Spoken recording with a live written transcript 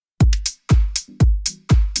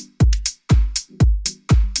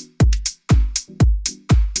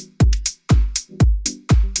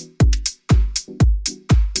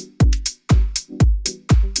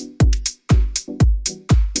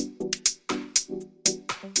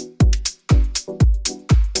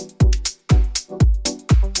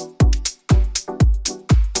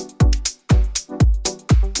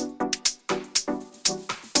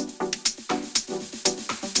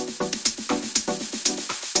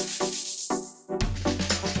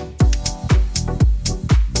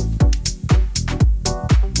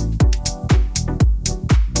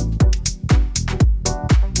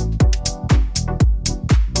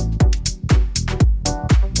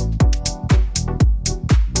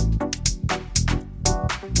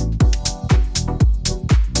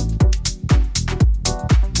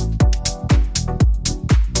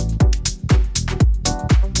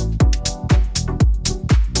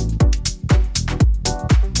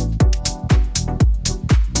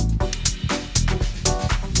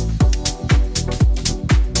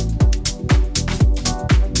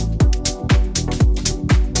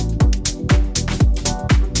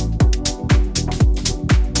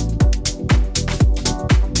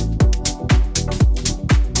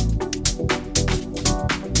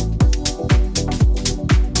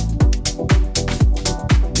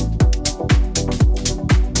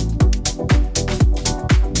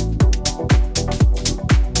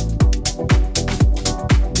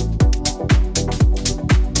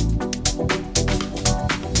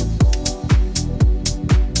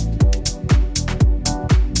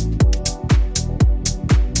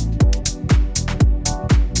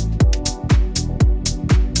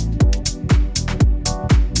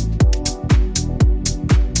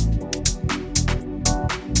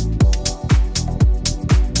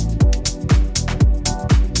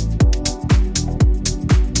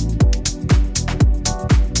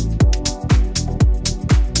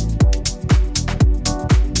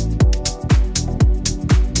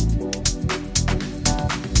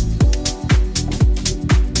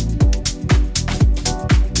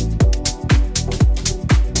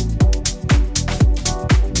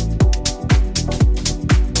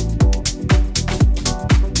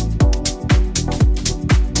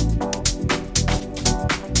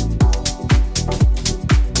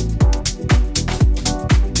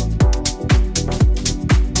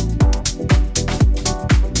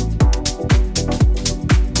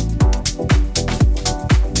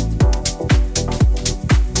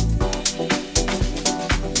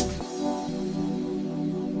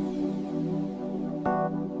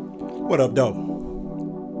What up, though?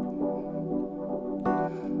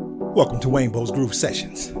 Welcome to Wayne's Groove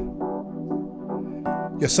Sessions,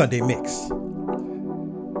 your Sunday mix.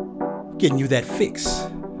 Getting you that fix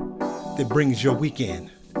that brings your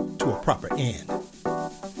weekend to a proper end.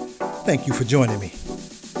 Thank you for joining me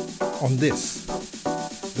on this,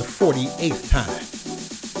 the 48th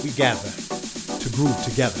time we gather to groove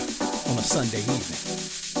together on a Sunday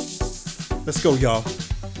evening. Let's go, y'all.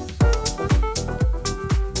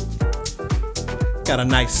 Got a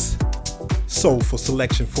nice soulful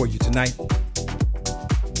selection for you tonight.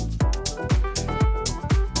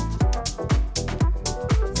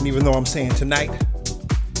 And even though I'm saying tonight,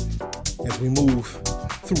 as we move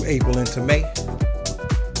through April into May,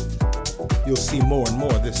 you'll see more and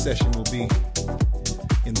more this session will be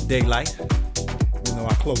in the daylight, even though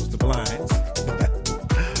I closed the blinds.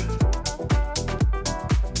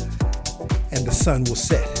 And the sun will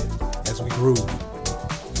set as we groove.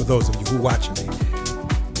 For those of you who are watching me,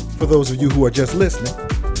 for those of you who are just listening,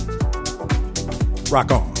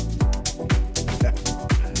 rock on.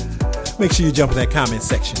 Make sure you jump in that comment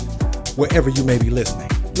section wherever you may be listening.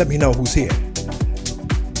 Let me know who's here.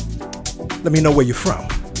 Let me know where you're from.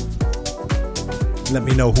 Let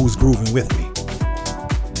me know who's grooving with me.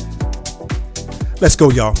 Let's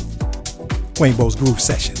go, y'all. Wayne's Groove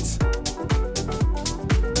Sessions.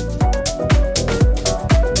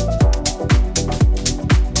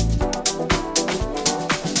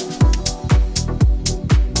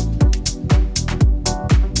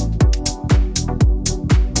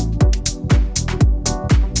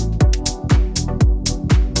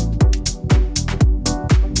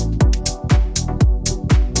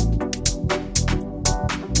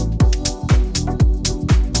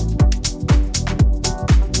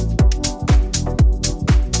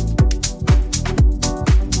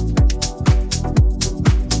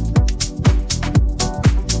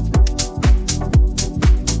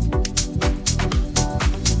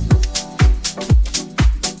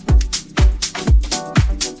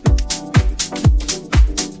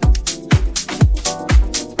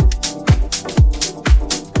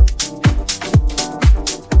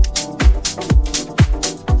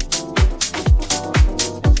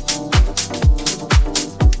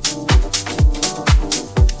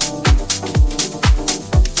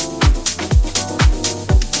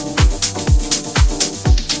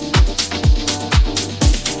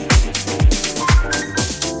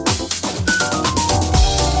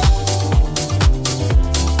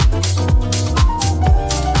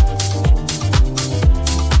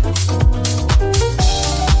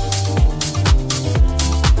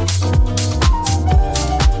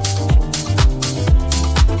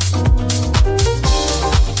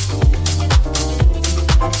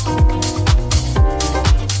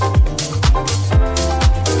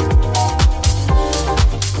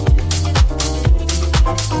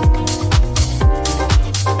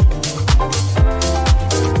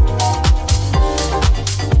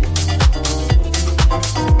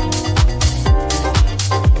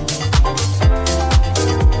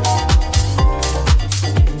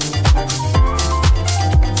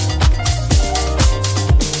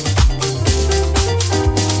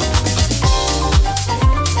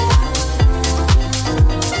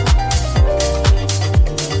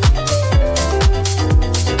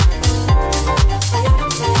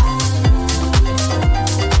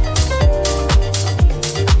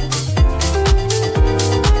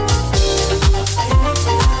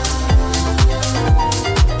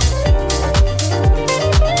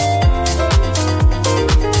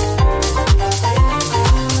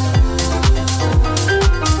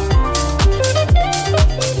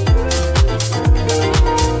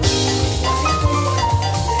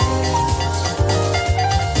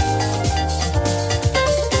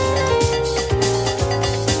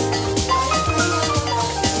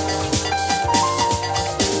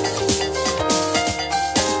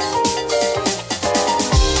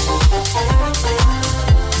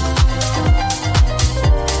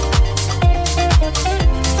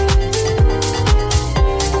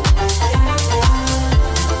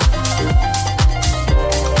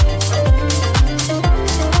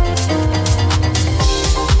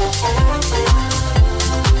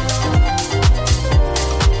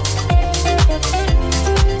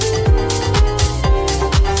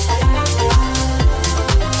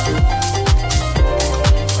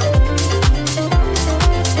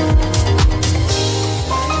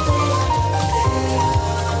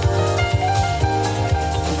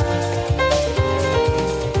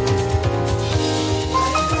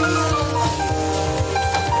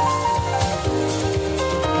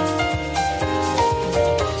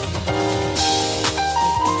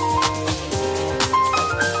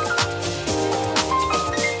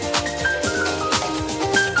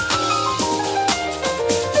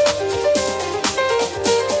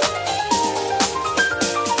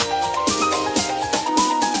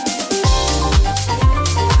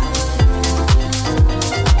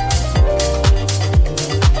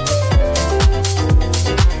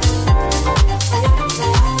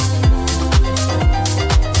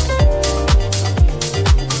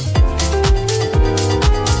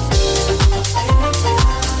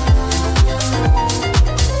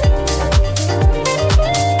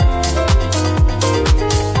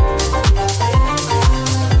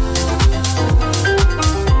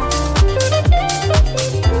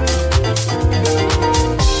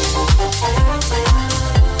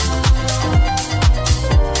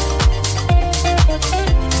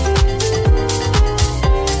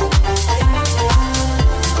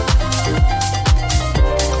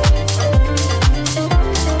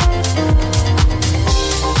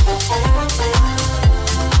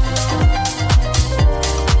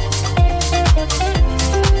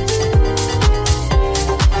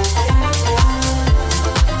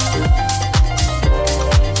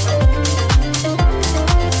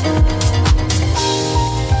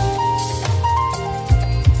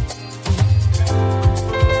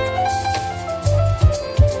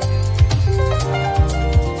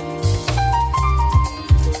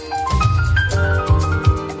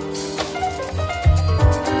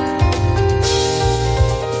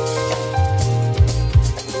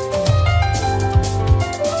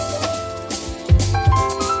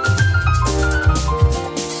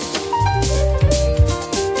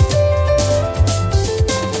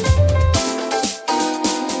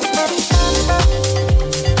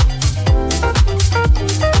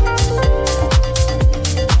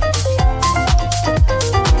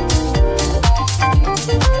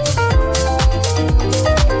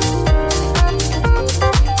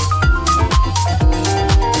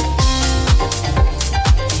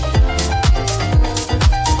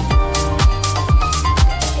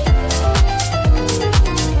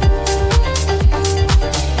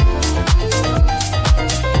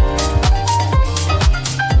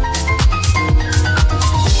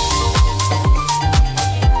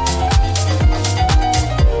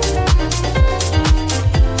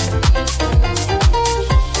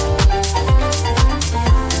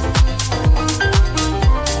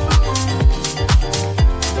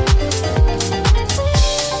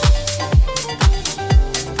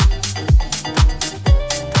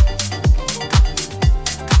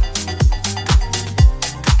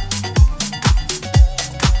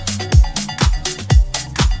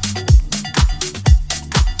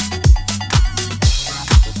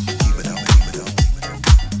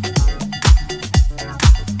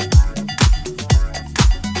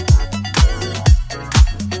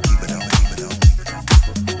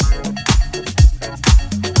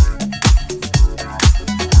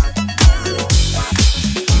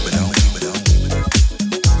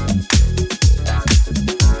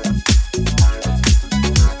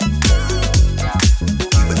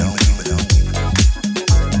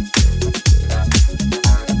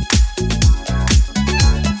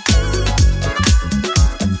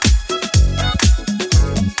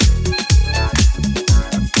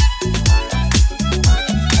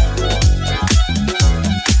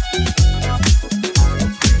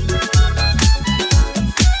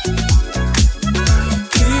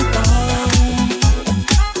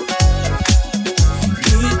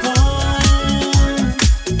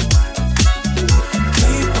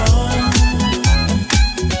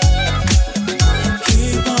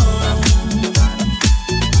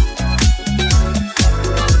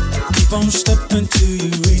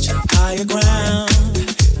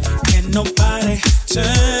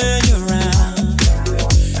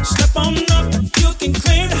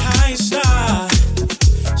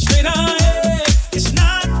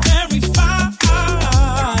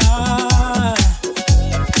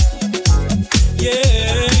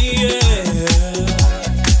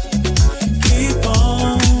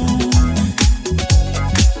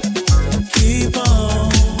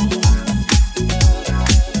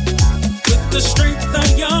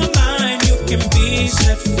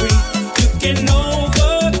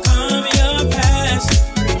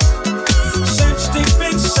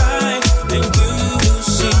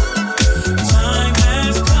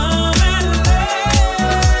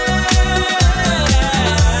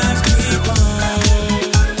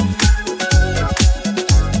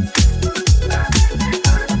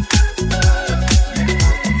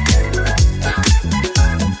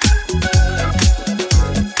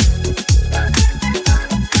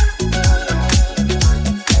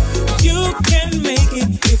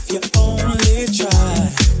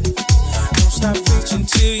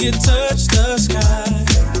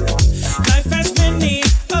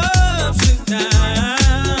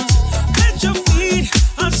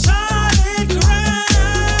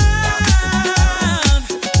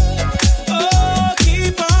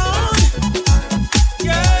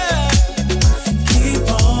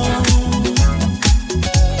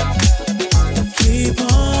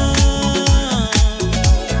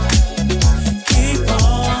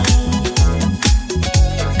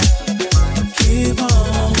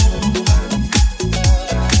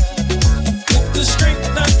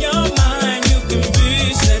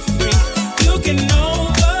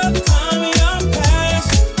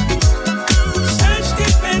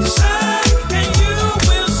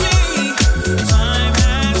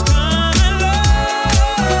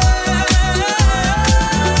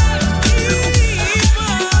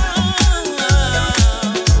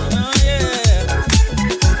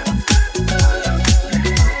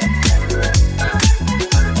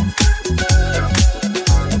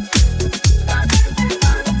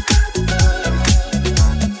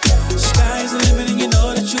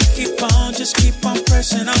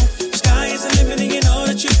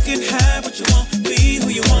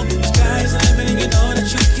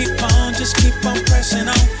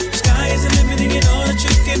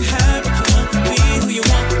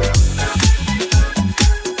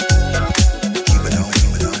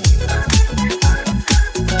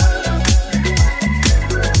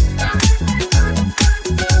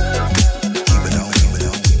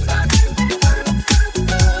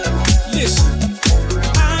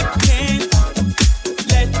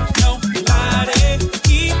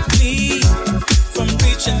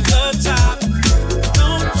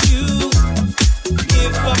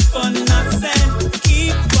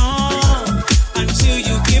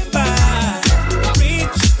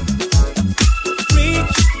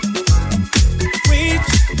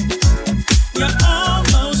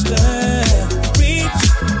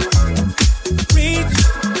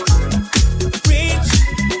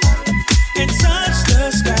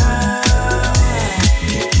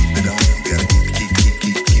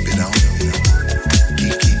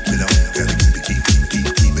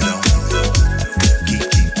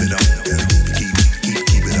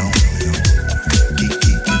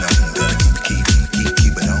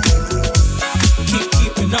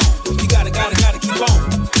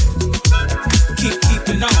 Keep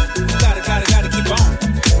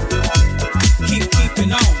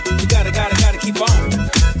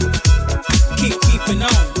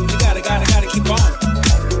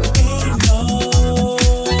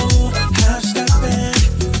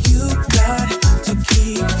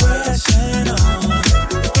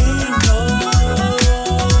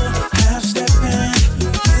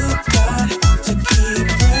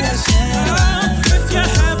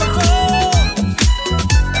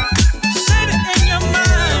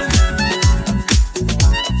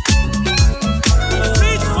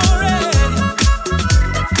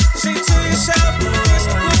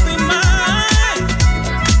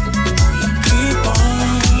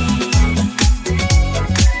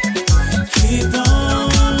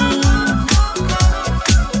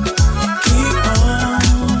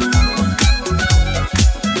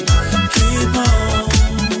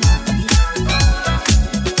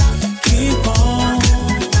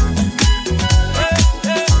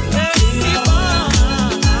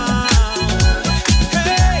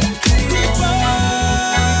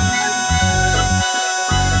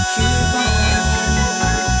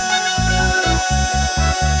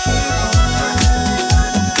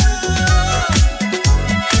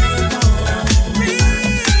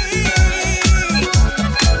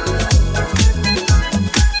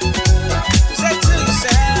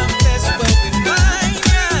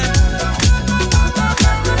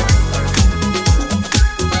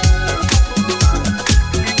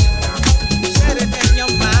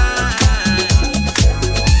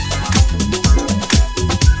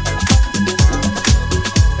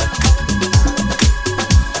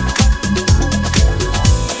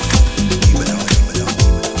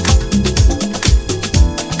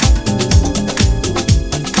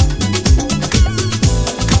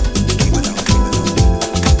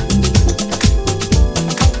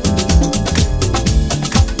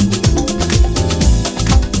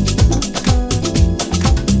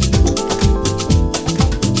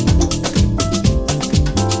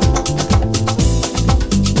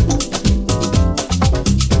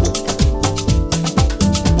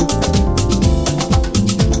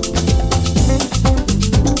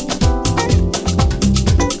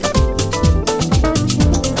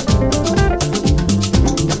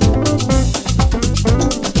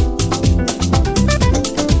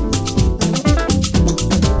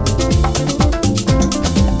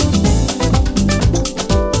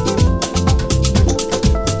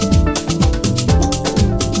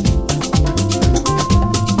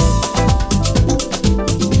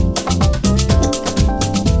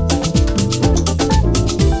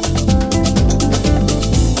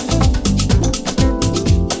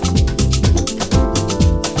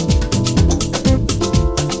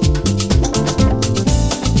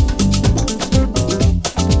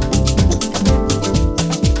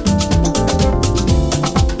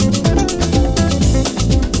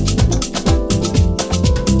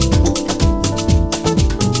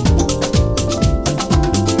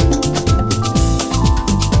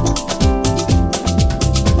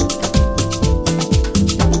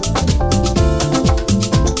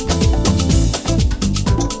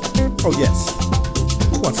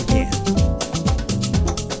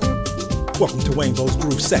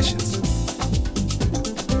Groove Sessions.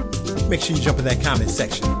 Make sure you jump in that comment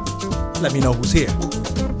section. Let me know who's here.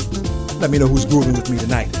 Let me know who's grooving with me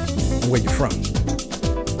tonight and where you're from.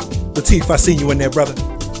 Latif, I see you in there, brother.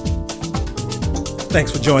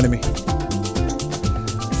 Thanks for joining me.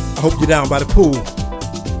 I hope you're down by the pool.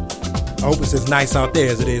 I hope it's as nice out there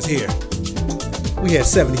as it is here. We had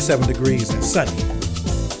 77 degrees and sunny.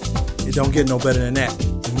 It don't get no better than that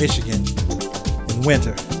in Michigan in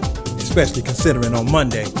winter, especially considering on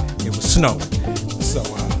Monday it was snow. So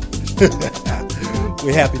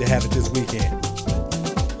we're happy to have it this weekend.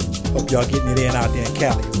 Hope y'all getting it in out there in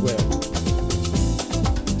Cali as well.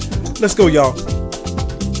 Let's go, y'all.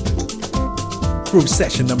 Groove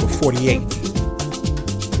session number 48.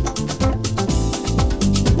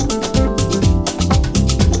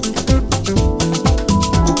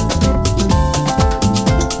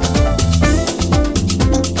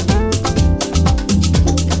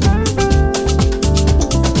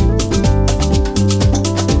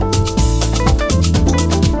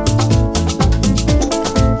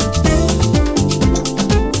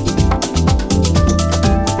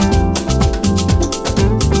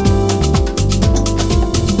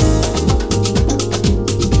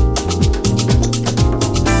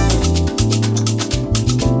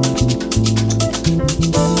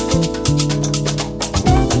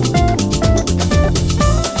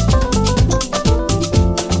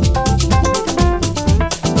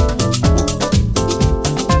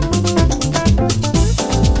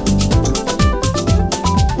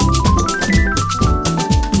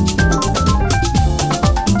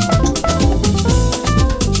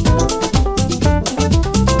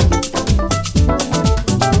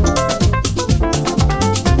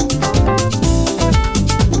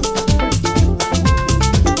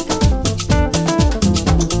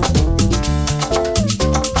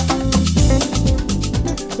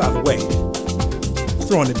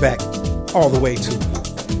 Back all the way to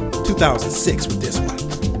 2006 with this one.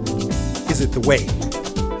 Is It the Way?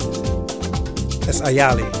 That's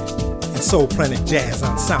Ayali and Soul Planet Jazz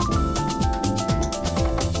Ensemble.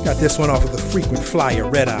 Got this one off of the Frequent Flyer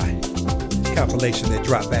Red Eye compilation that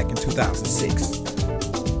dropped back in 2006.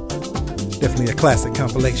 Definitely a classic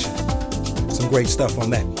compilation. Some great stuff on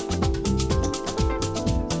that.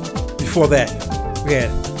 Before that, we had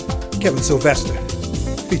Kevin Sylvester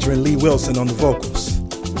featuring Lee Wilson on the vocals.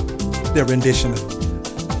 Their rendition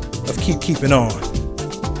of Keep Keeping On,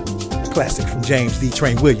 classic from James D.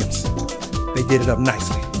 Train Williams. They did it up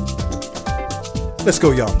nicely. Let's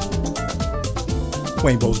go, y'all.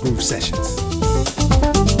 Wayne-Bo's Groove Sessions.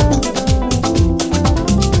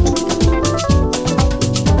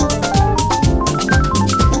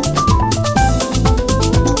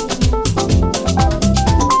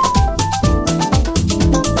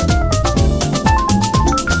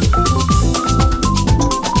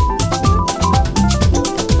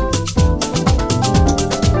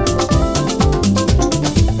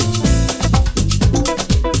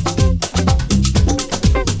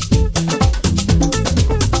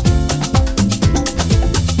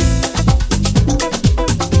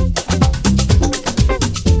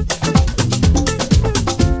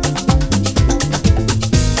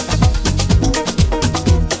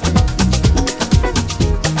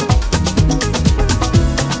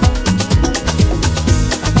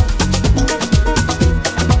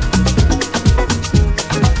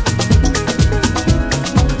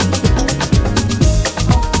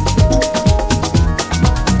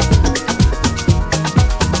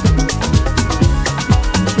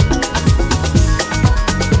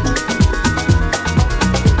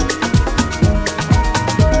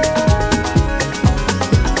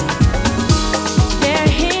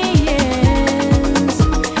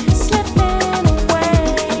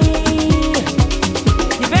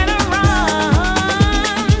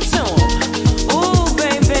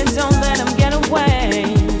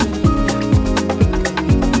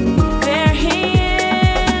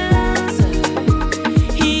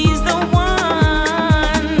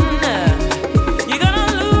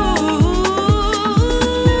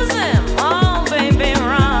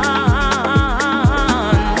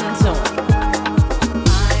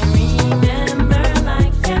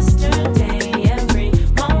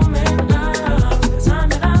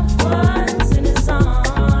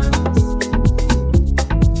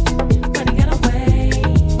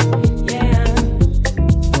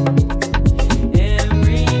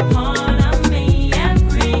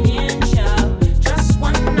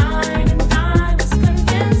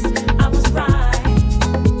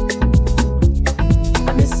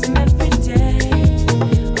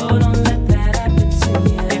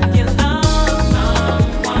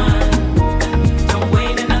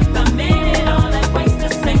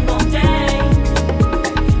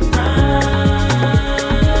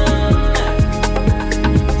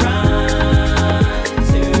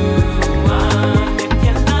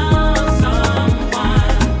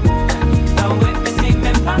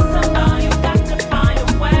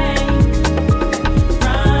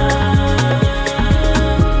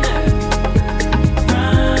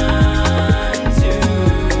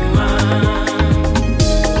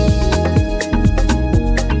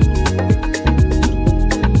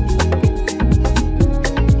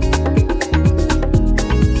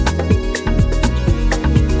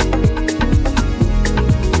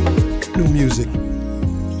 music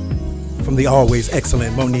from the always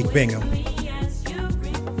excellent Monique Bingham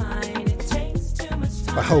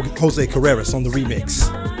by Jose Carreras on the remix.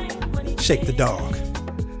 Shake the Dog.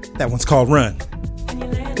 That one's called Run.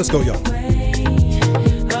 Let's go, y'all.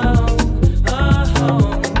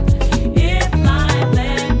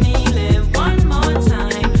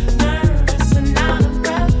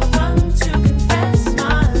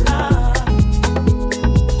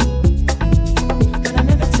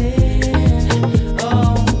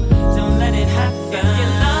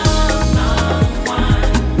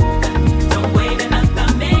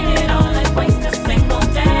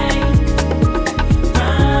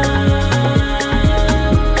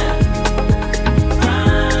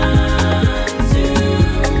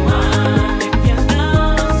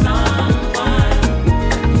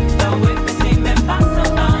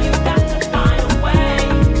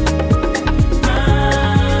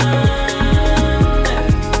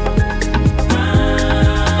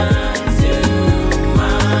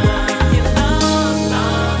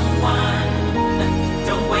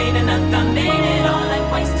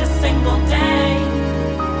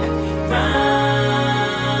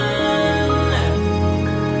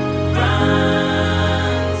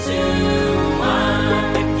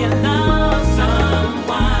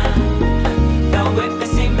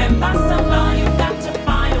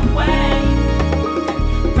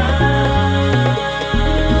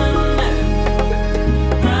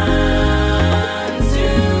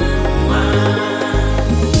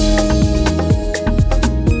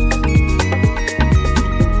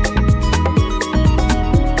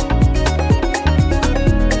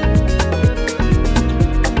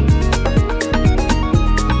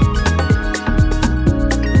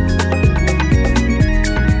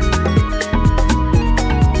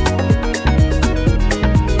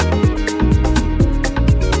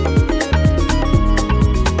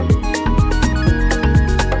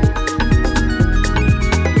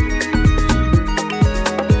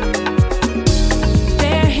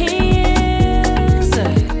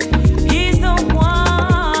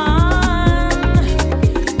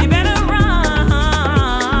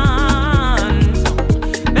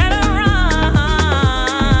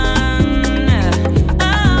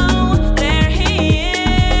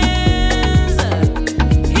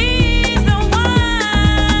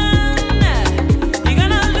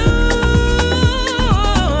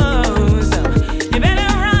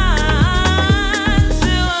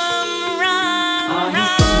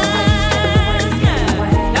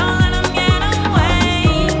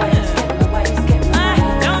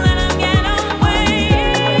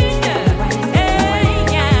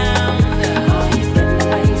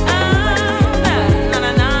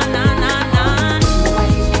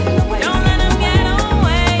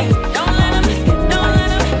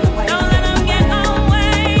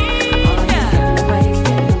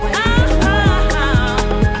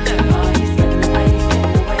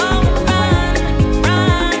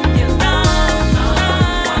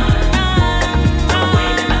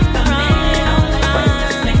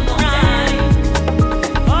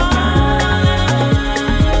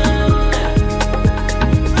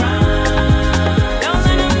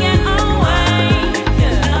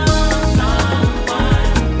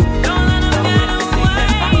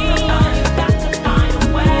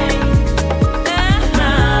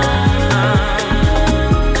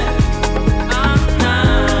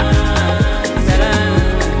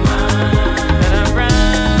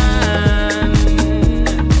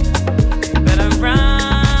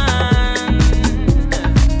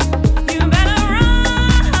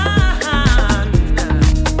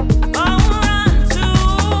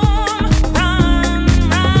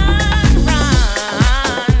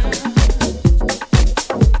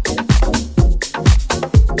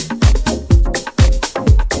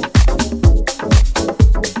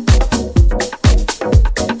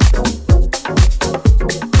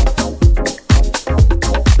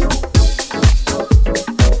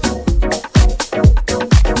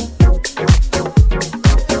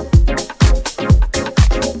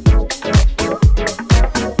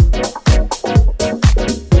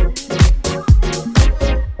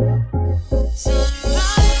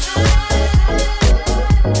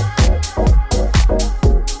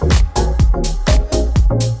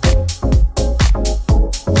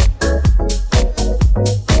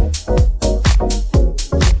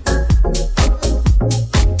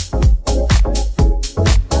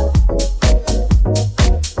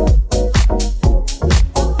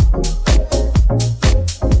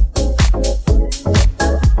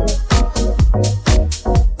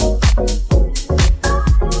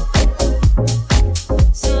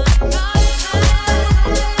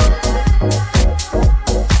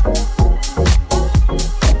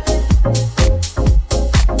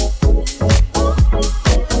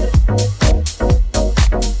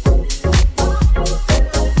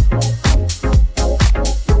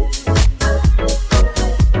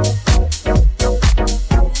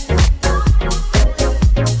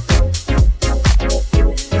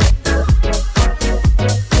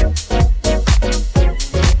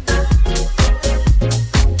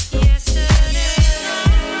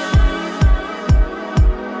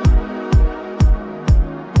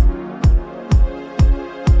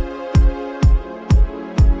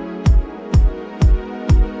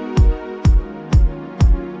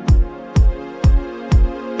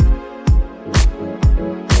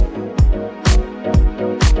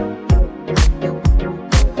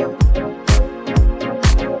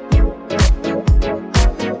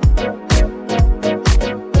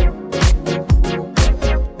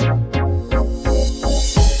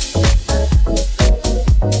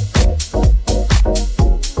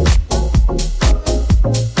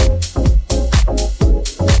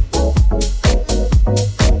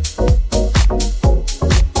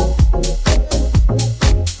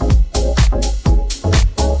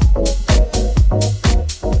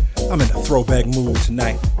 throwback mood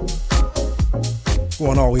tonight.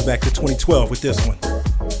 Going all the way back to 2012 with this one.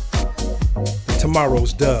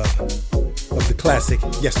 Tomorrow's dub of the classic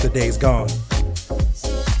Yesterday's Gone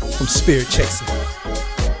from Spirit Chaser.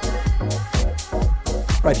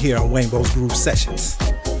 Right here on Wayne's Groove Sessions.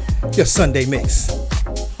 Your Sunday mix.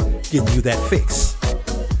 Getting you that fix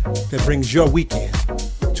that brings your weekend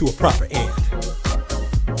to a proper end.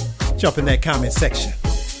 Jump in that comment section.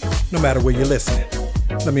 No matter where you're listening.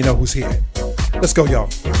 Let me know who's here. Let's go, y'all.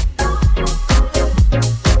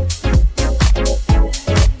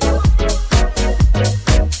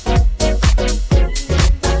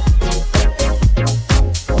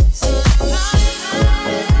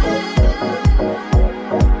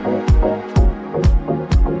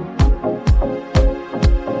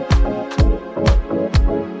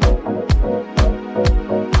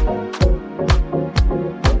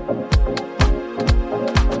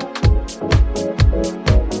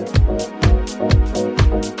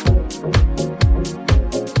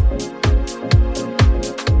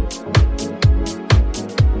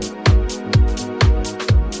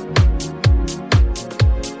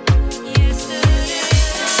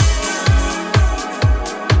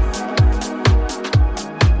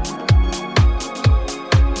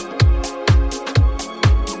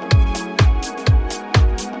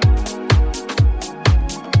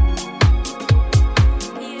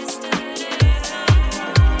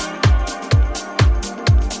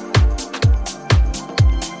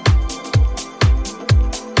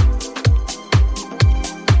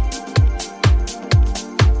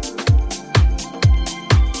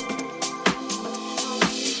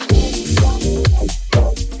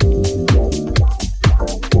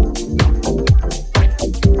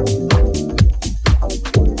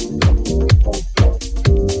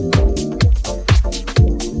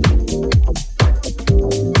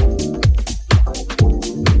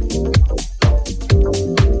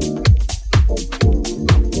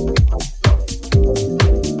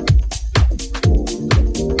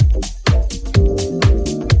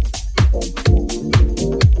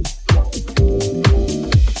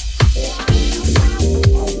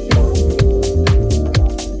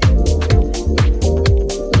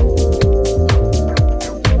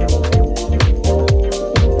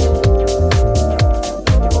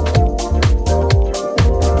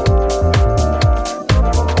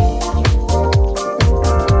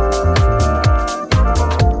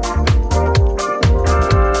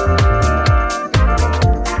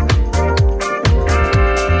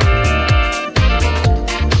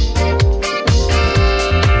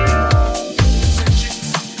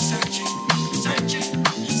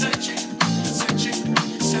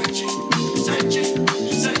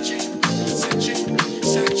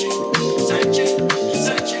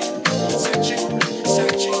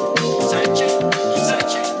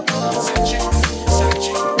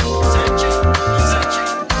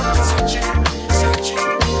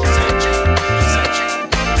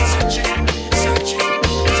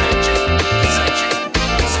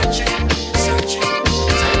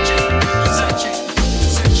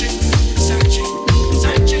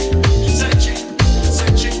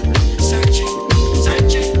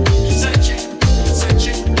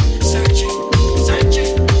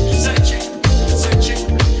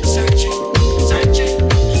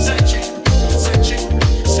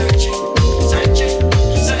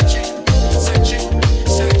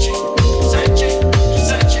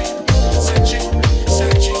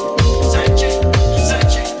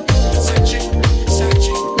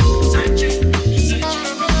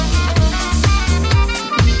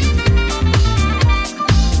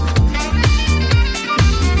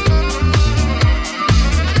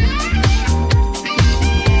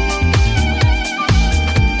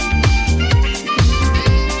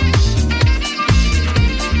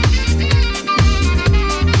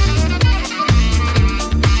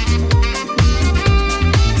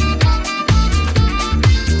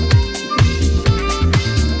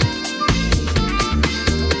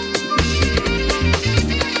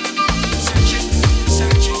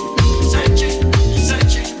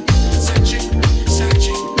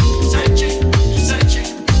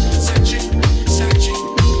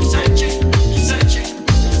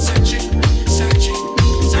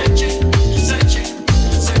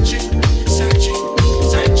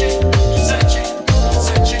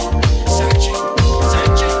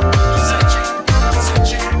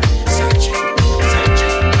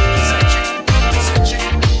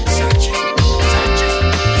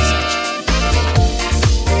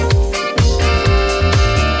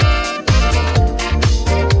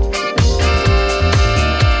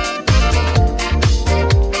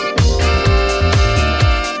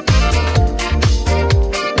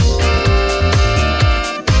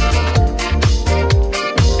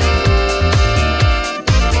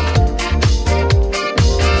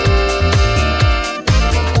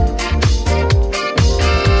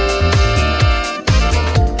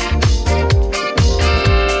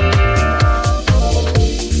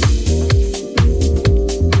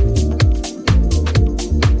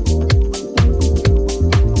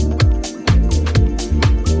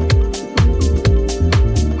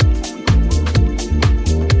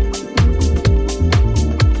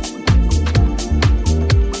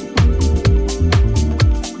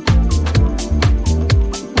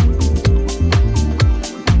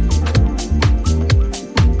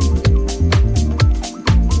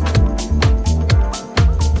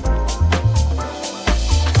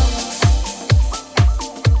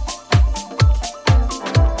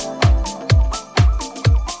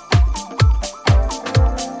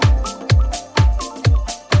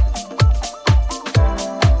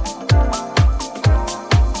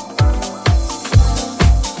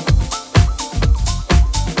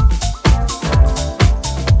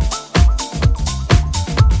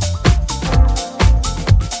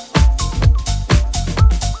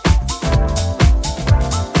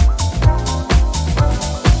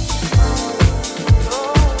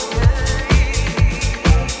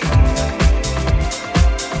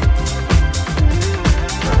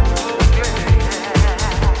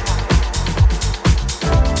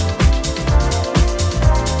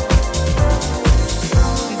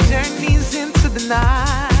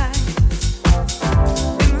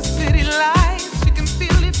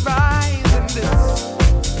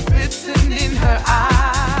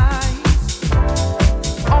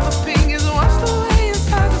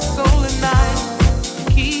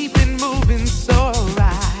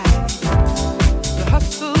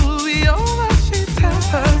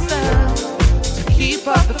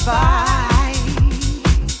 up the fight.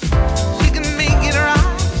 She can make it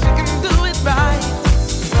right, she can do it right.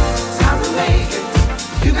 Time to make it,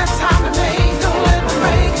 you got time to make, don't let me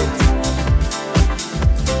break it.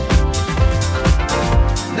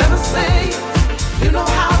 Never say it, you know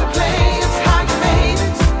how to play, it's how you made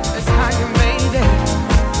it, it's how you made it.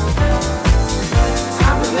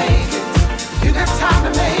 Time to make it, you got time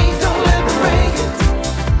to make, don't let me break it.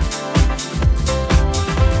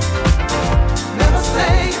 Never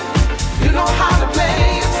say it, you know how to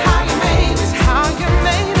play, it's how you made it, it's how you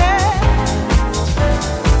made it.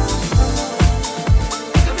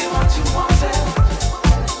 It could be what you wanted,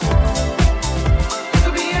 it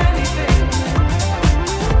could be anything.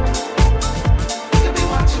 It could be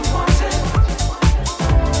what you wanted,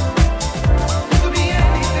 it could be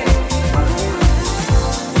anything.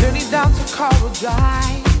 Journey down to Coral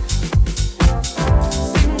Drive,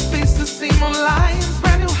 same old faces, same old lines,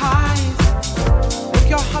 brand new highs. Look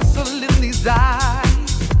your hustle in these eyes.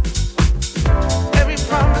 Every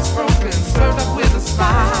promise broken, served up with a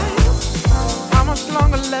smile. How much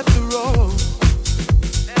longer left to roll?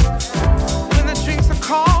 When the drinks are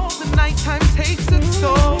cold, the nighttime takes its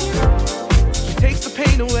toll. She takes the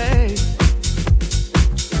pain away,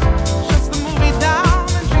 shuts the movie down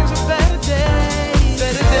and dreams of better days.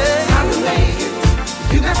 Better days. Time to make it,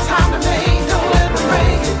 you got time to make, don't let me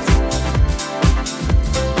break it.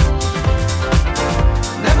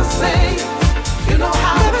 Never say it, you know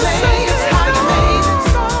how to play, it's how you made it.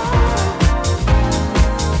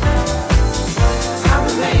 Time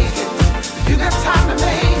to make it, you got time to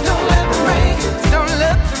make, don't let me break it. Don't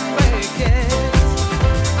let them break it.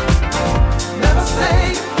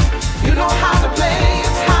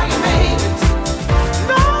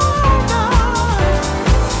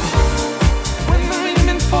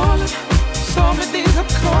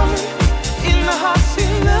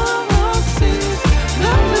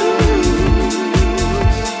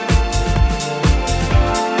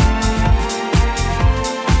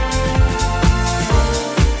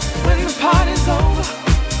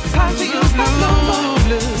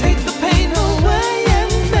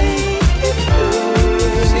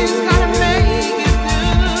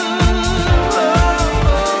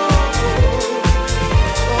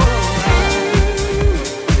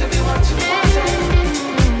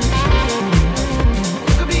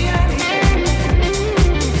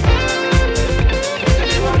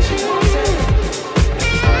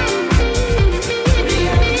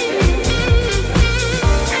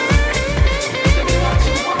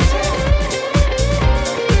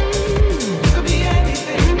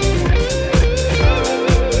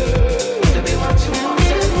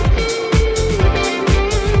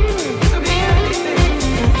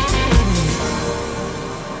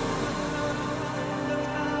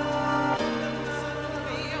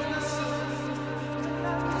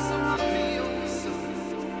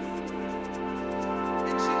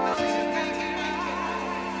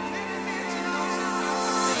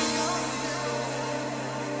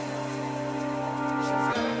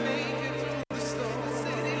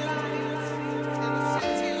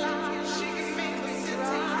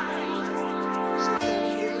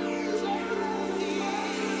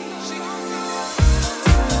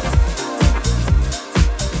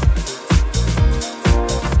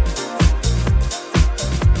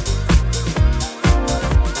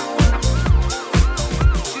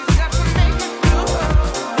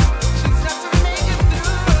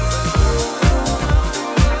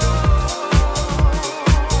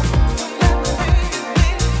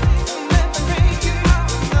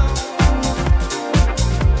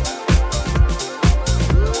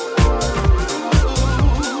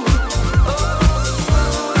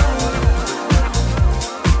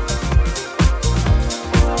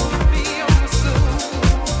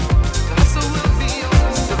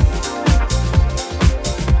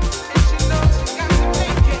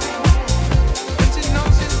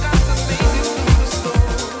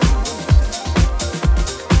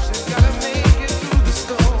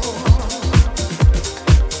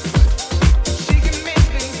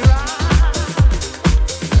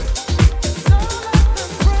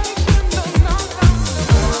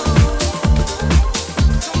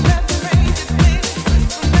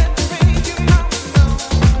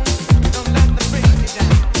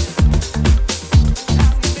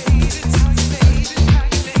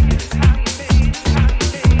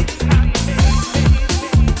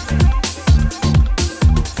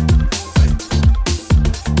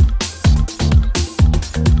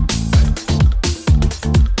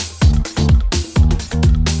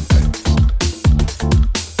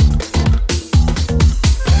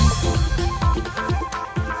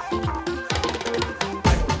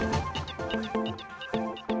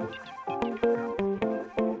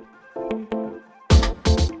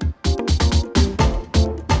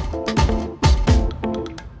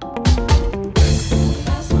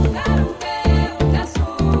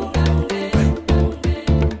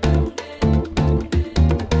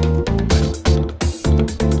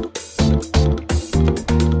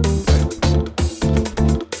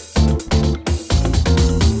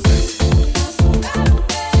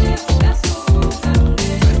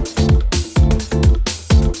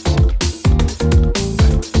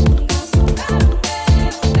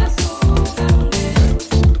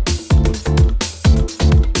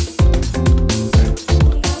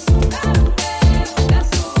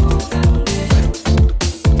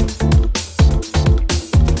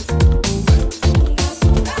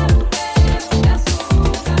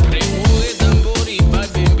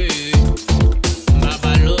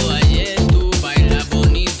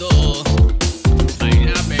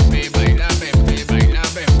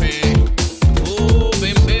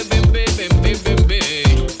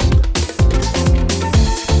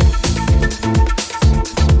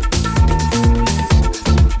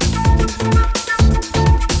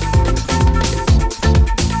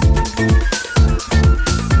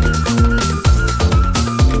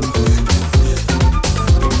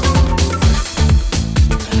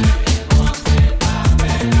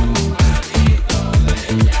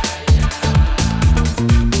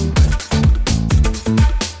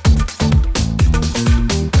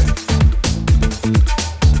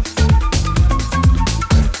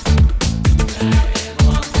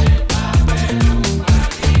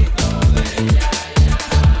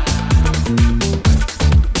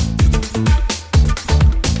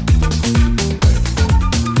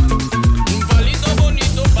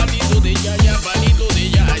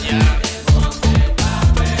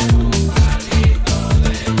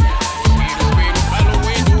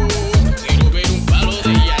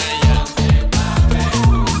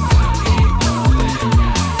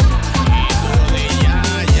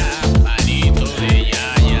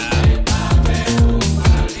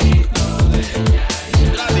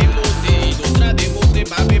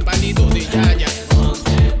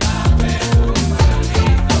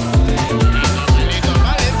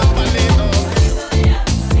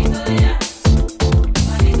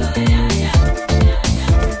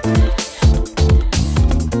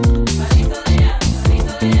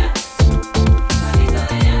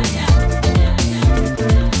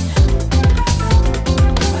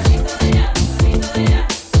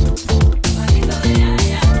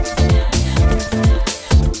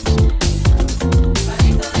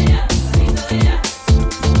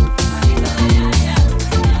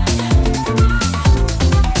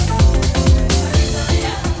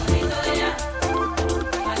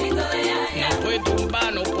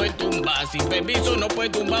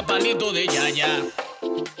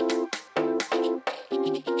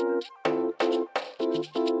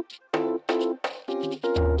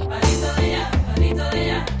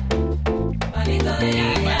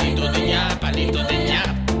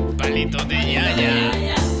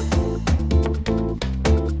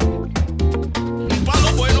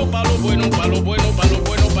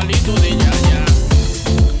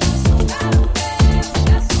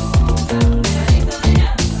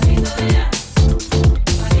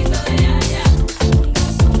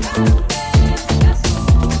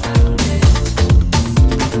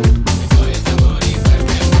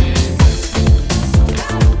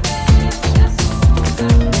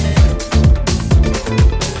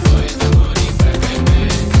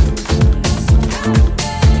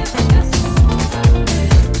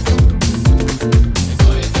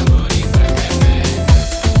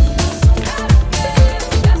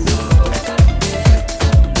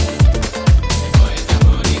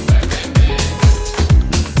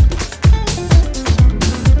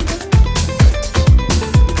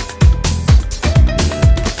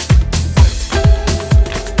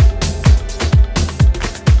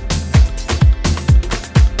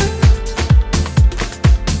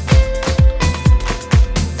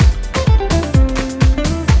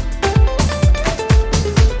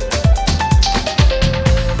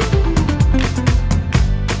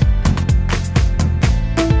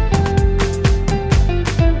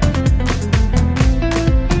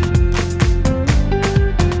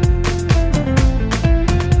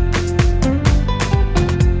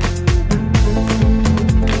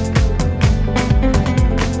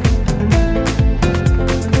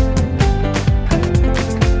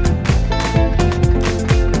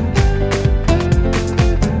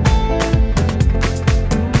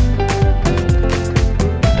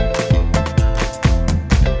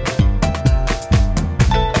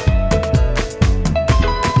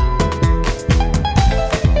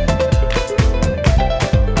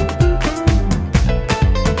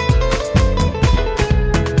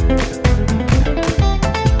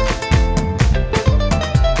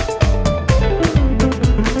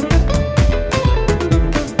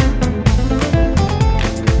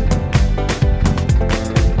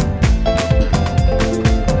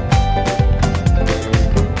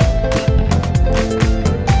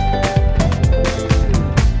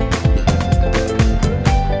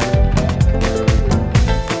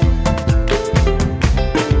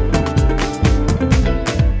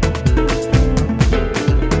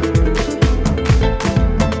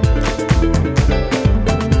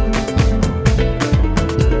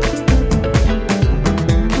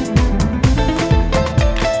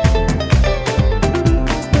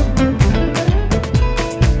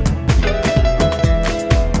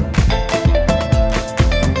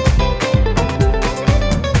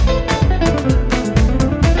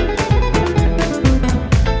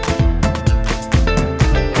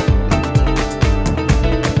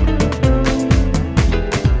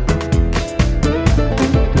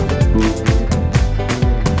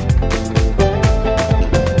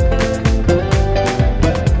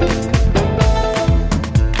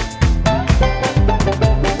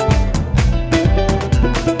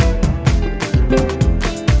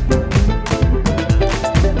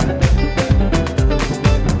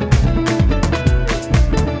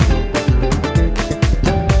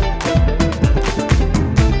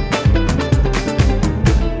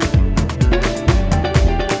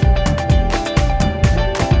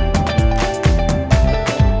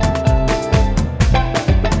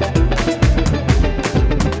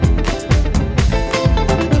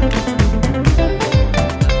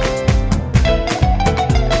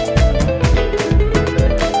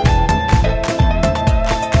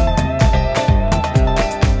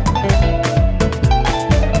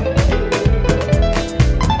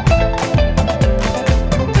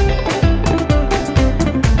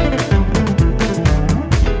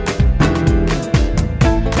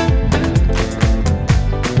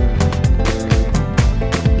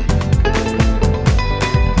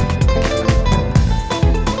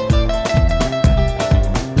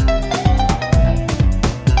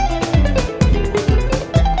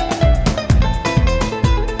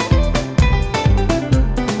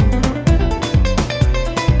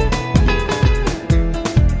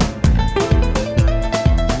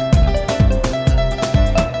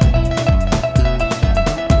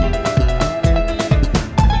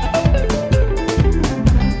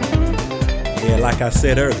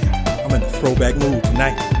 said earlier, I'm in a throwback mood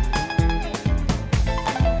tonight.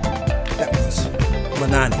 That was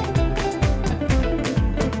Manani.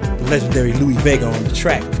 The legendary Louie Vega on the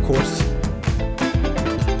track, of course.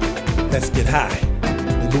 Let's Get High,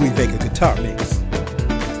 the Louie Vega guitar mix.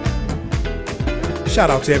 Shout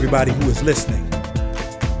out to everybody who is listening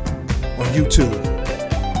on YouTube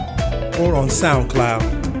or on SoundCloud,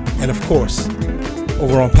 and of course,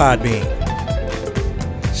 over on Podbean.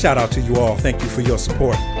 Shout out to you all. Thank you for your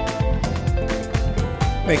support.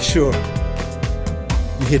 Make sure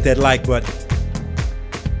you hit that like button,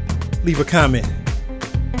 leave a comment,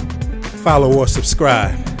 follow or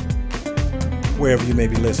subscribe wherever you may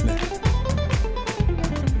be listening,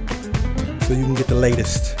 so you can get the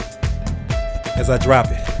latest as I drop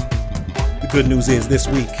it. The good news is this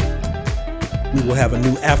week we will have a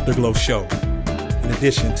new Afterglow show in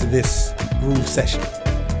addition to this groove session.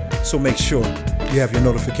 So make sure you have your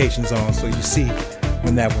notifications on so you see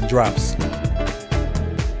when that one drops.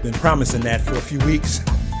 Been promising that for a few weeks,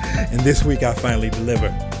 and this week I finally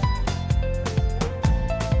deliver.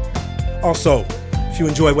 Also, if you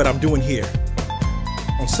enjoy what I'm doing here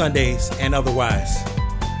on Sundays and otherwise,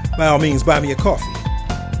 by all means buy me a coffee.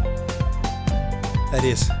 That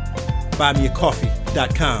is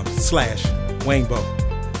buymeacoffee.com/Waynebo.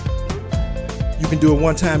 You can do a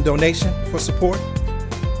one-time donation for support,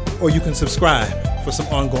 or you can subscribe for some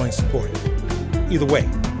ongoing support. Either way,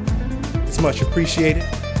 it's much appreciated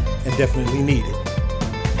and definitely needed.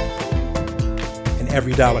 And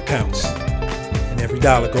every dollar counts, and every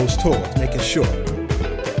dollar goes towards making sure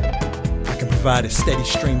I can provide a steady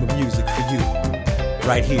stream of music for you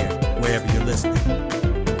right here, wherever you're listening.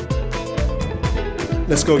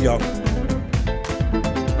 Let's go, y'all.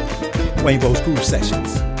 Waynebo's Groove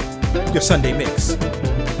Sessions, your Sunday mix,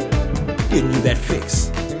 getting you that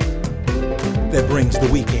fix that brings the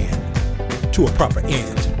weekend to a proper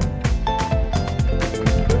end.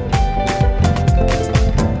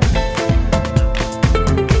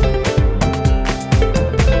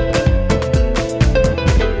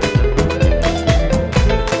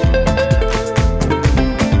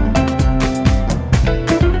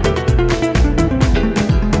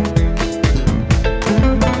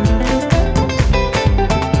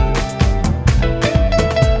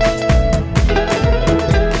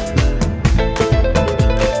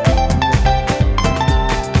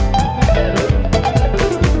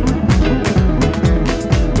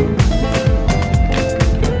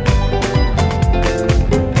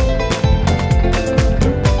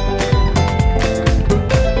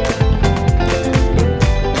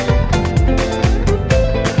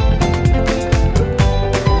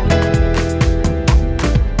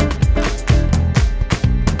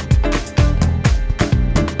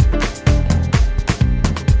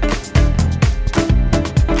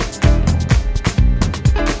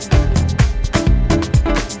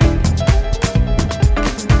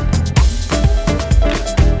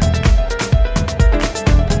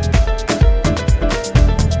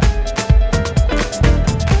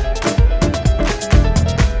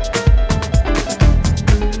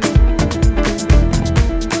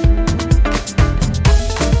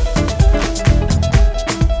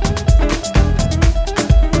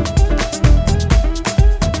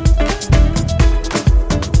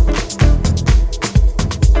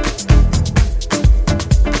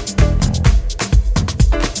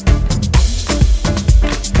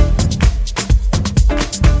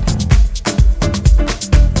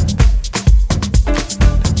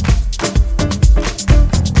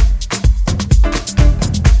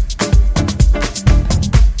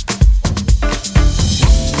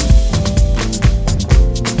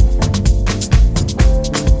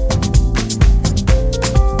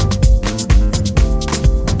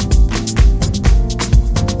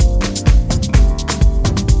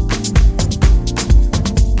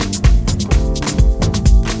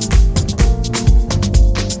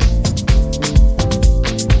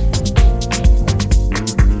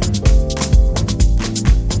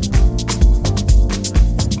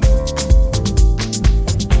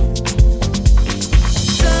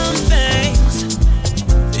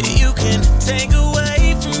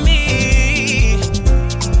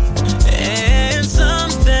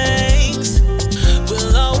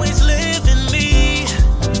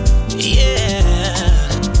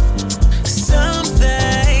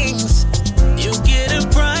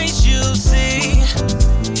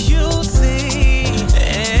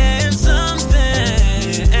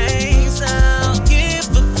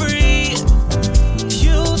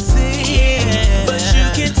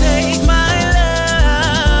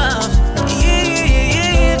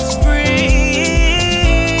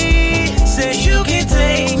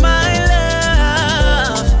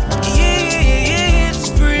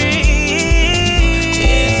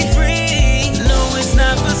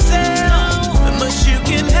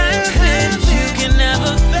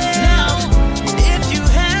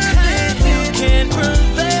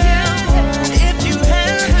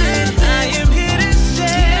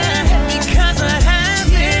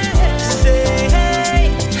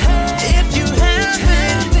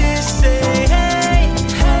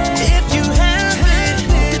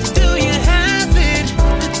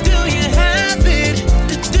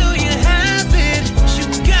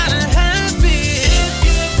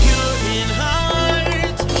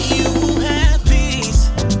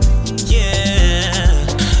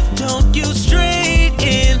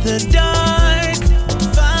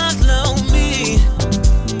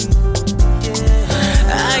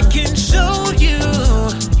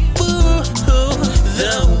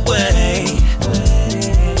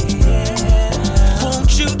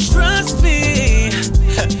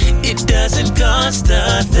 cost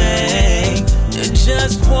a thing.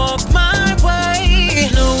 Just walk my way.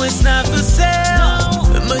 No, it's not for sale,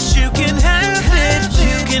 but you can have it.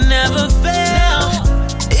 You can never fail.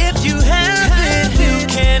 If you have it, you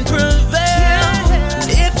can prevail.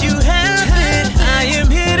 If you have it, I am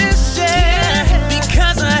here to share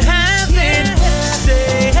because I have it.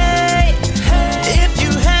 Say hey, if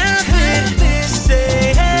you have it.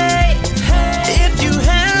 Say hey, if you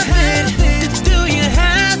have it. Do you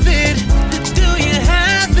have it? Do you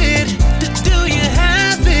have it? Do you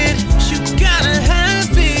have it? You gotta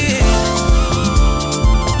have it.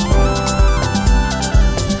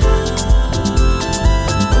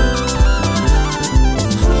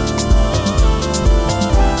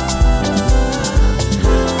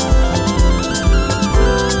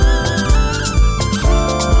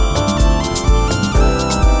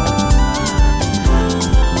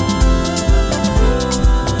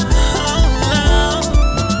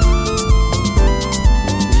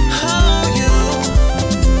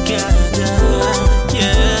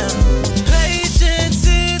 Patience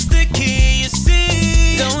is the key, you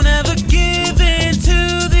see. Don't ever give in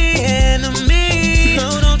to the enemy. No,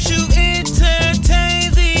 don't you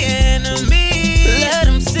entertain the enemy. Let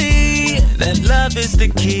them see that love is the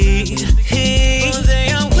key. For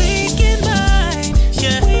they are weak in mind,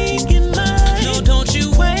 yeah, weak in mind. No, don't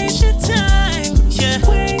you waste your time, yeah,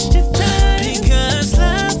 waste your time. Because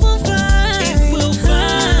love will find, it will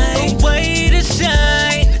find a way to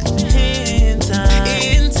shine in time.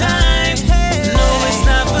 In time. No, it's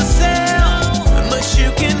not for sale, but you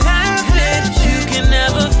can have it. You can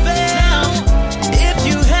never fail. If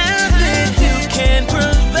you have it, you can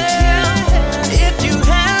prevail. If you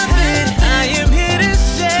have it, I am here to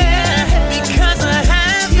share because I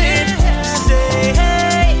have it. Say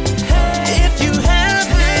hey, if you have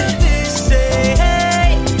it. Say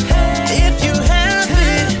hey, if you have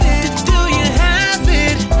it. Do you have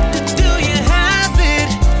it? Do you have it?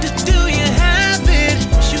 Do you have it?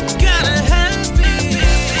 You gotta have it. Gotta have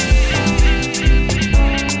it.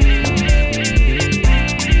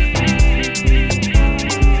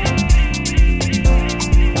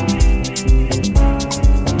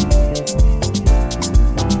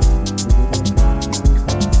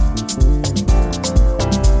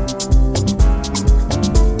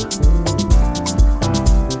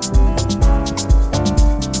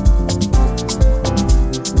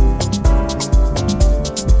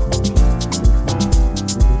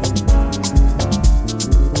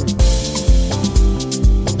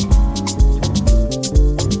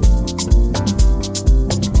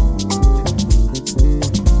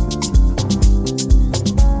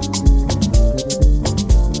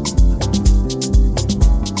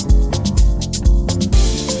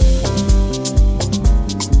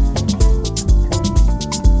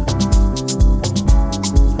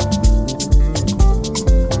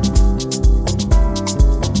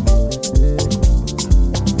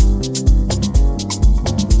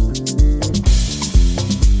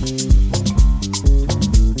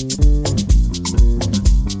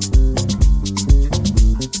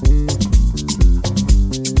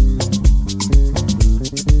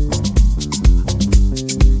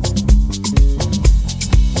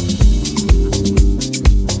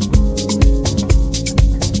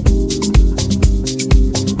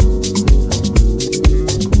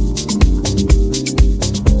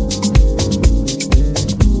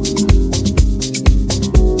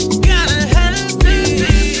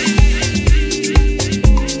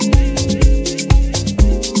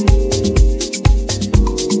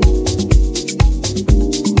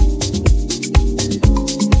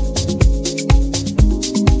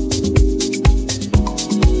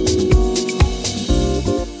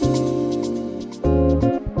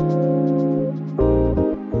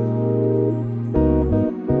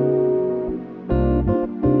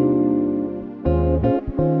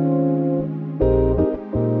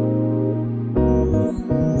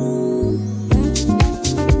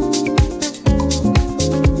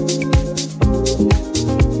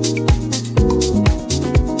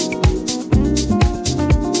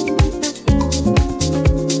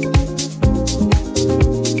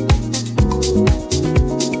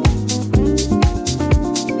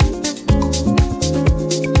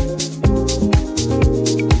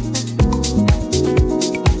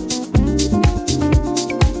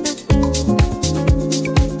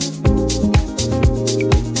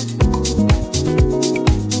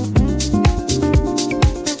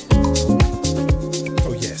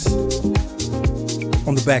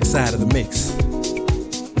 On the backside of the mix,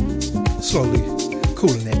 slowly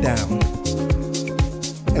cooling it down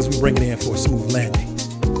as we bring it in for a smooth landing.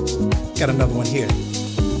 Got another one here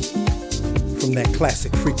from from that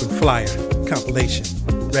classic Frequent Flyer compilation,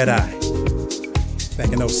 Red Eye,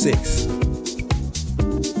 back in 06.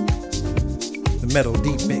 The Metal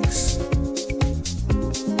Deep Mix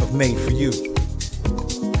of Made For You.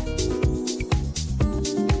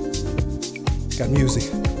 Got music.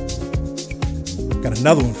 Got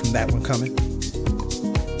another one from that one coming.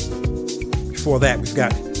 Before that, we've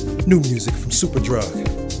got new music from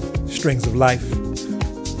Superdrug, Strings of Life.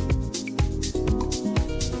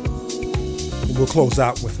 And we'll close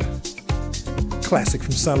out with a classic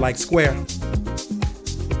from Sunlight Square,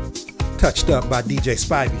 touched up by DJ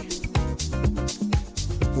Spivey.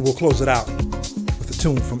 And we'll close it out with a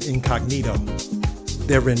tune from Incognito,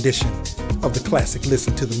 their rendition of the classic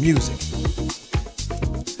Listen to the Music.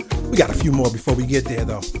 We got a few more before we get there,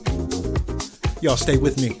 though. Y'all stay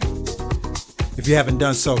with me. If you haven't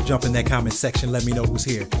done so, jump in that comment section. Let me know who's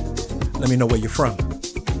here. Let me know where you're from.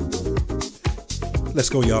 Let's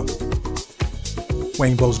go, y'all.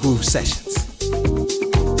 Wayne Bo's Groove Sessions.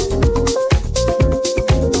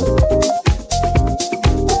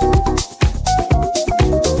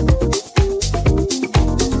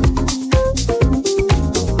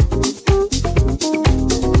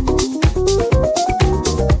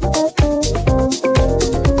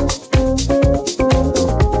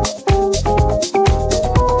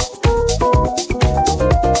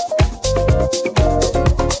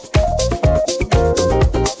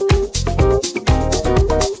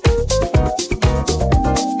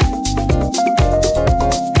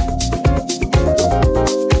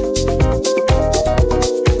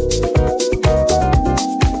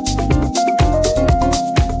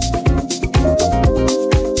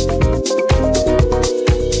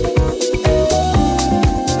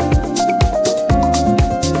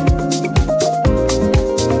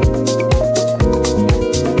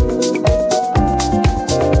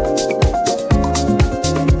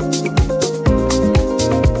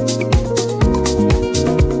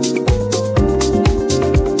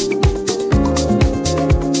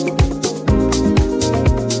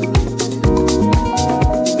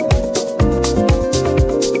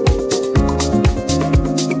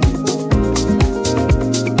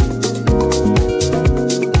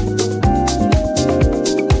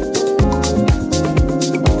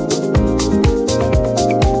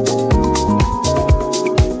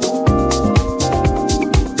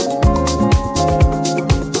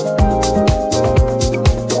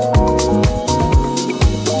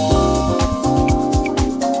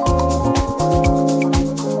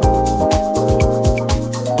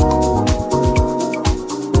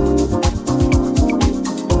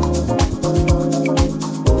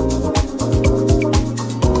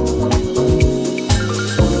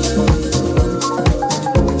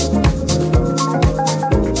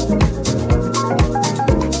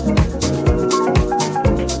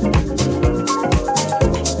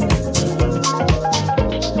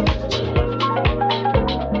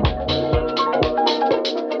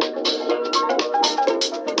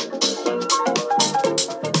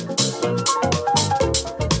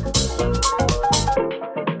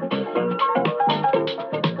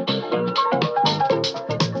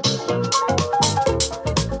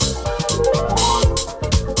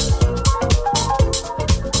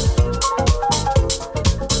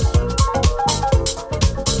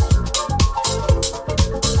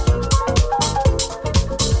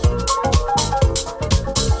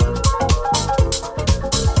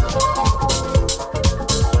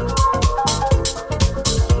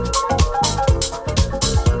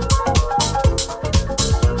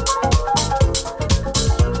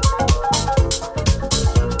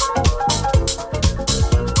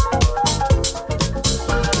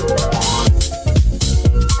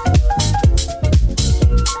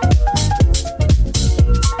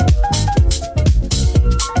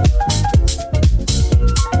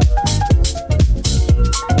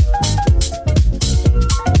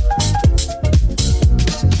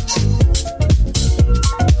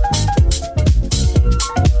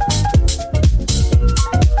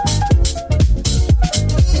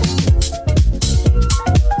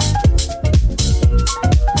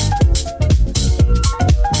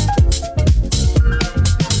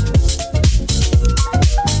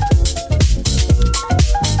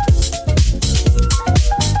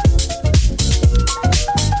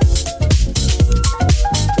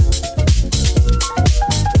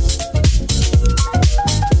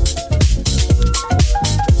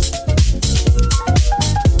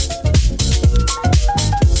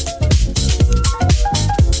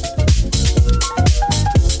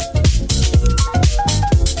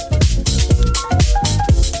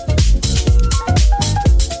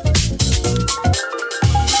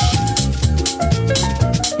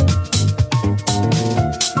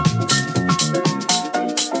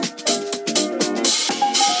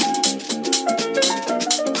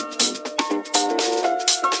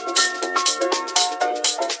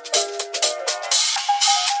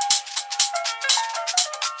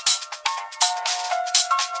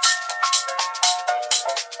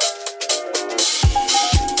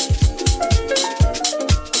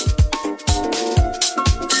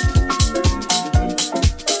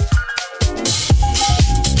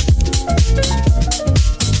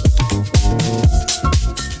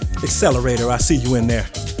 Accelerator, I see you in there.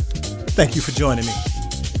 Thank you for joining me.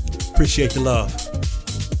 Appreciate the love.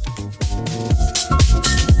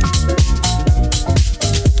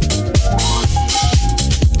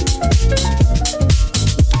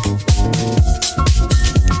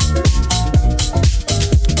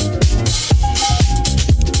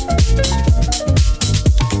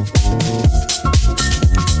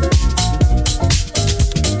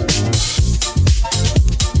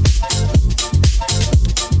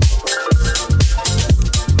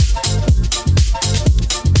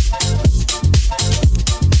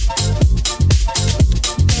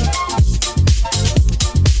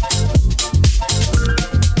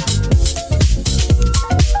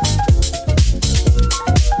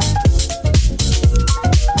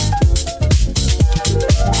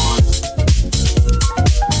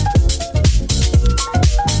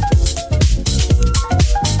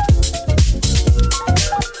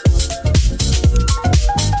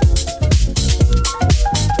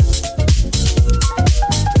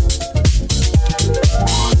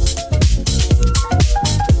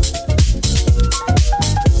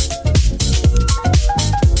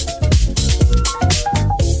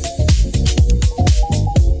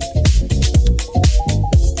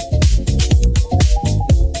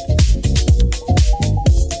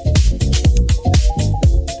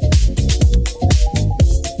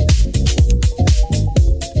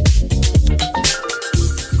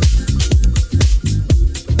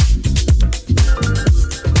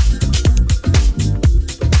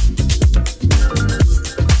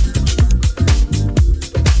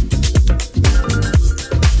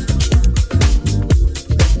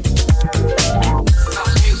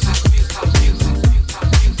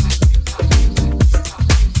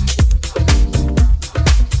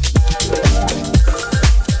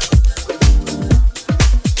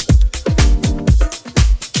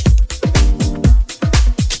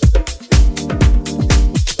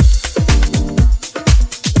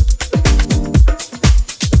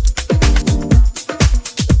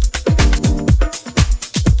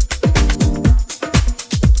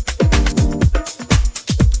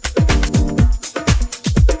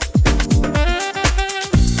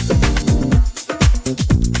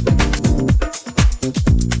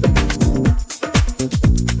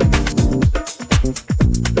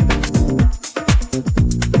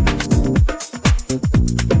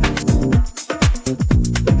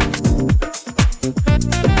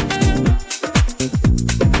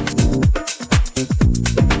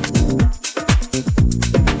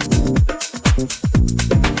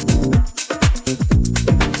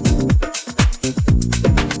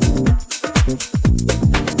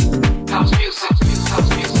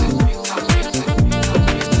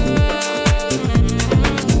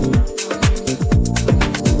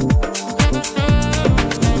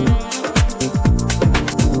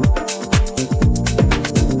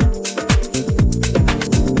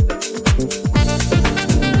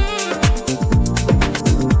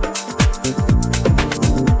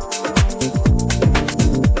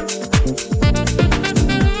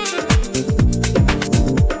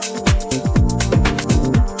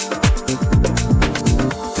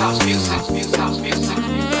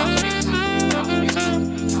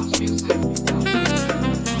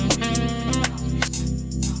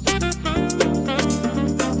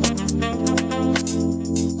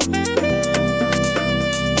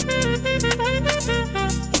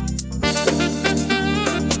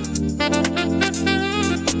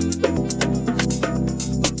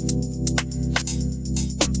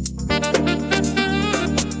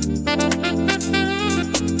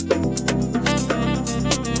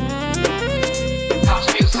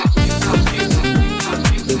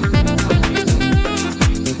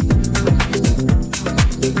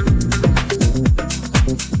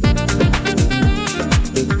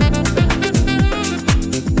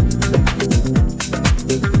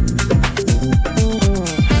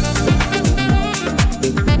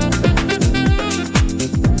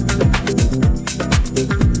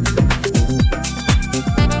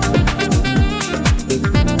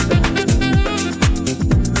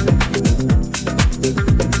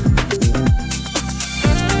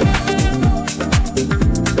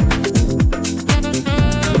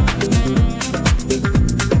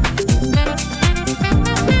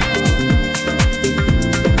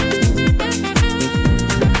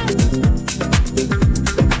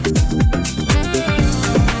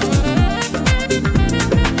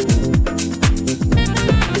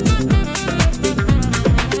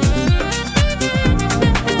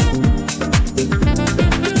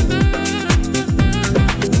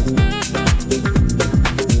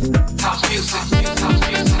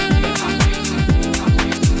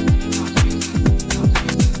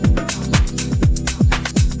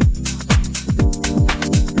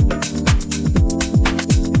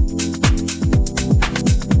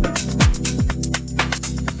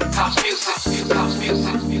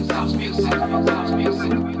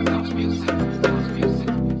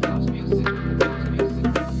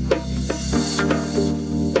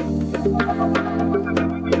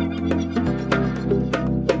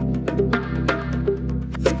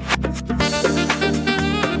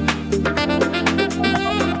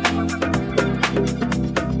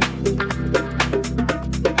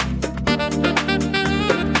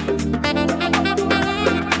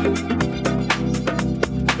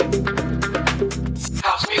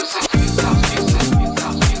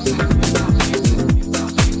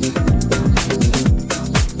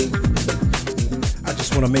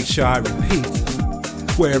 want to make sure I repeat,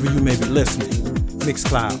 wherever you may be listening,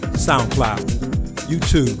 Mixcloud, SoundCloud,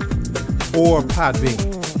 YouTube, or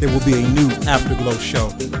Podbean, there will be a new Afterglow show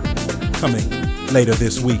coming later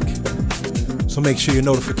this week. So make sure your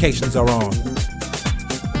notifications are on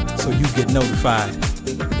so you get notified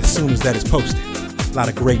as soon as that is posted. A lot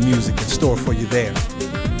of great music in store for you there.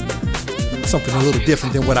 Something a little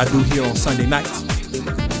different than what I do here on Sunday nights,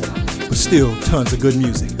 but still tons of good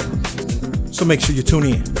music. So make sure you tune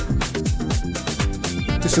in.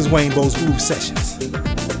 This is Wayne Bo's Groove Sessions,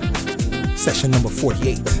 session number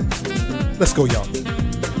 48. Let's go, y'all.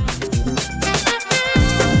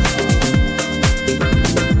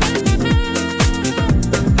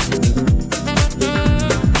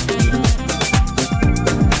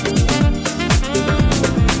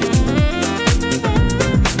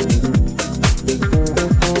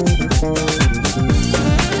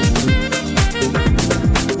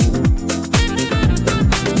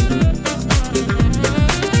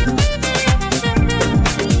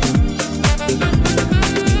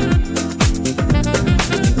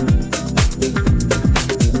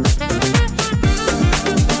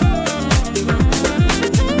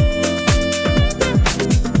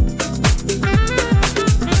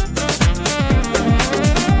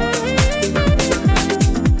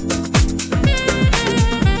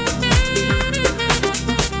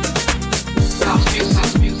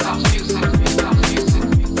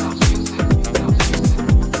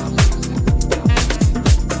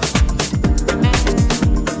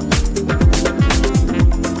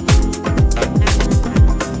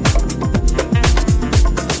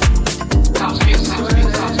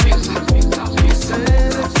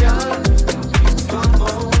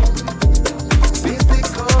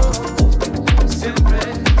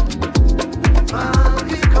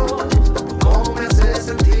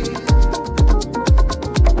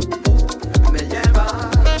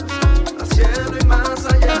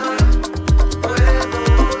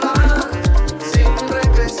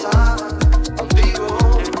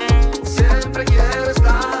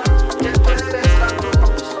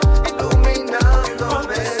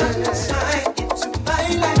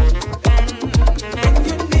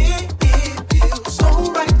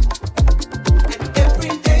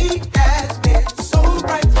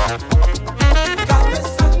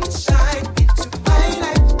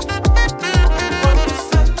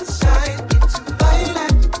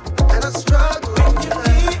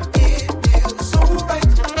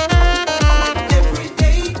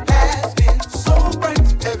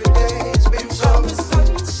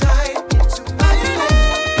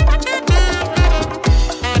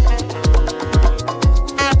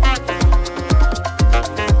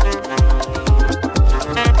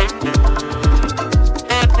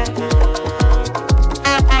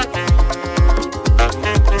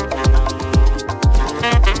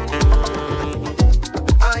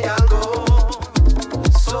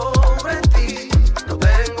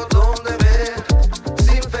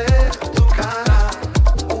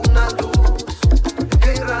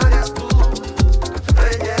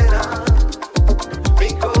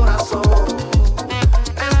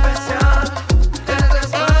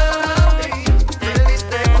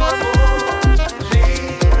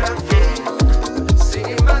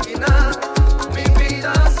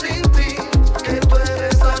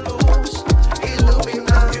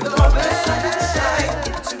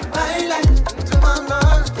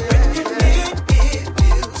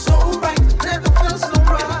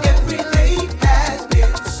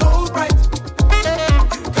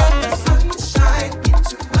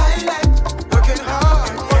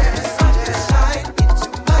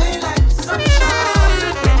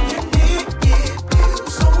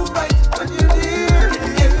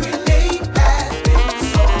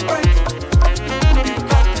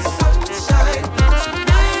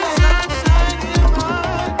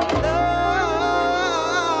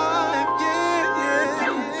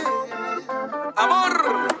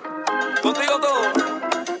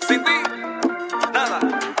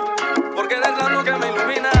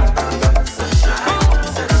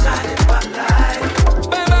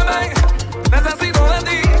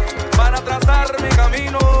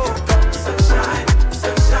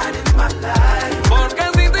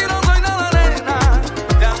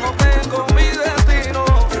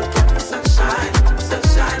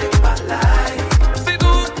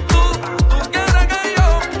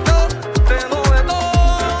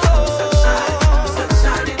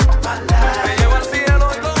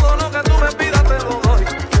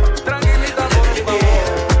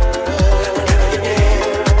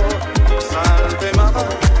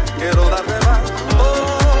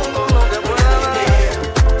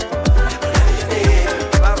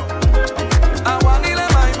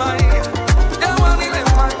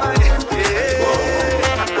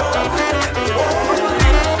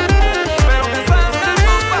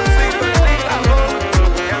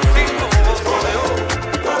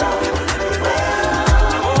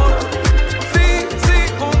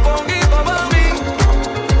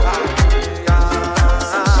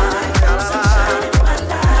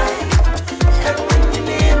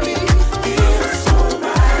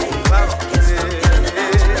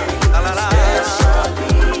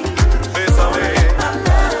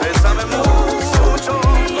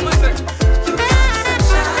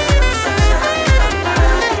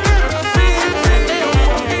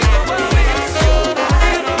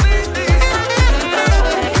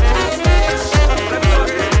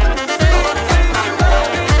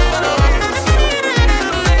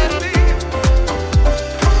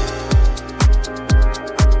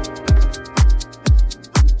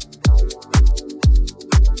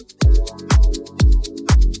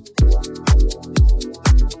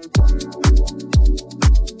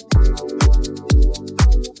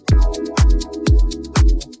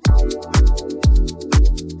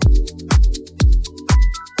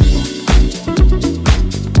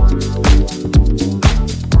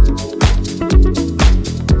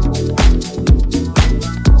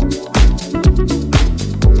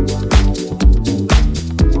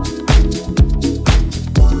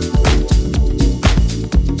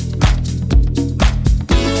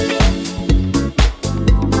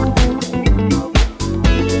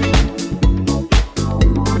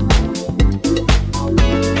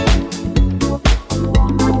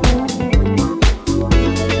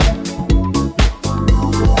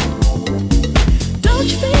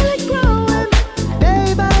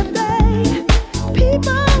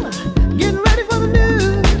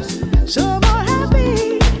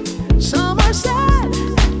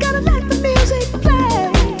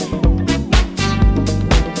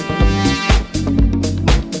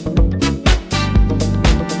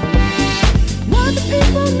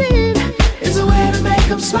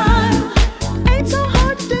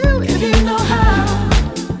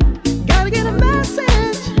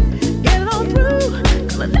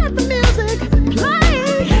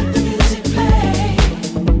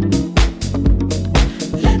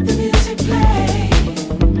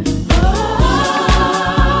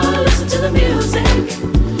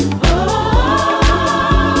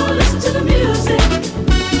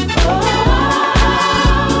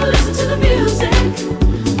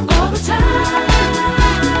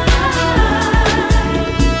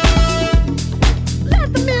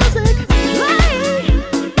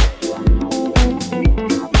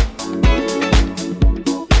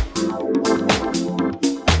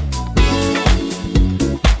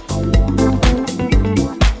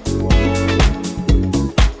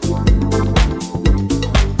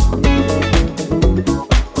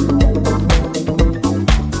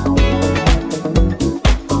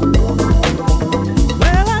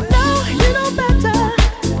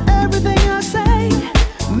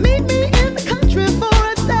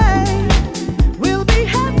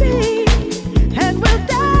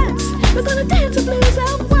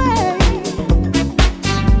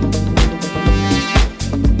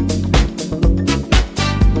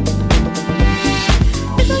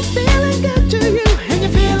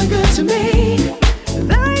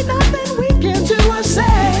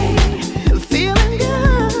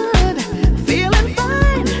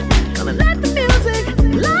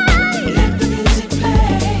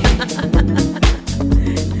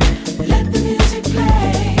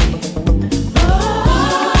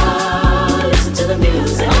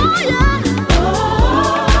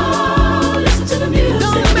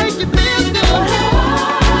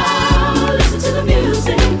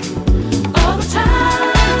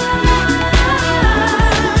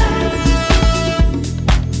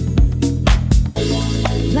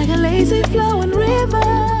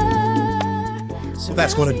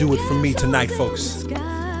 that's going to do it for me tonight, folks.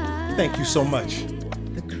 Thank you so much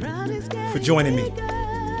for joining me.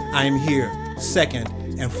 I am here second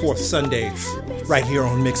and fourth Sundays right here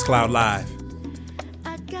on Mixcloud Live.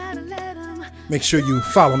 Make sure you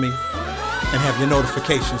follow me and have your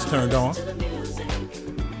notifications turned on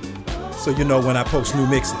so you know when I post new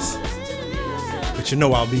mixes. But you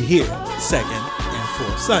know I'll be here second and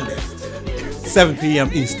fourth Sundays, 7 p.m.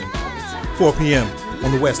 Eastern, 4 p.m.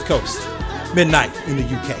 on the West Coast, midnight in the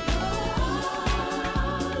UK.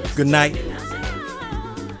 Good night,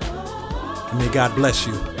 and may God bless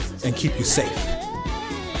you and keep you safe.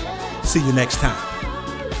 See you next time.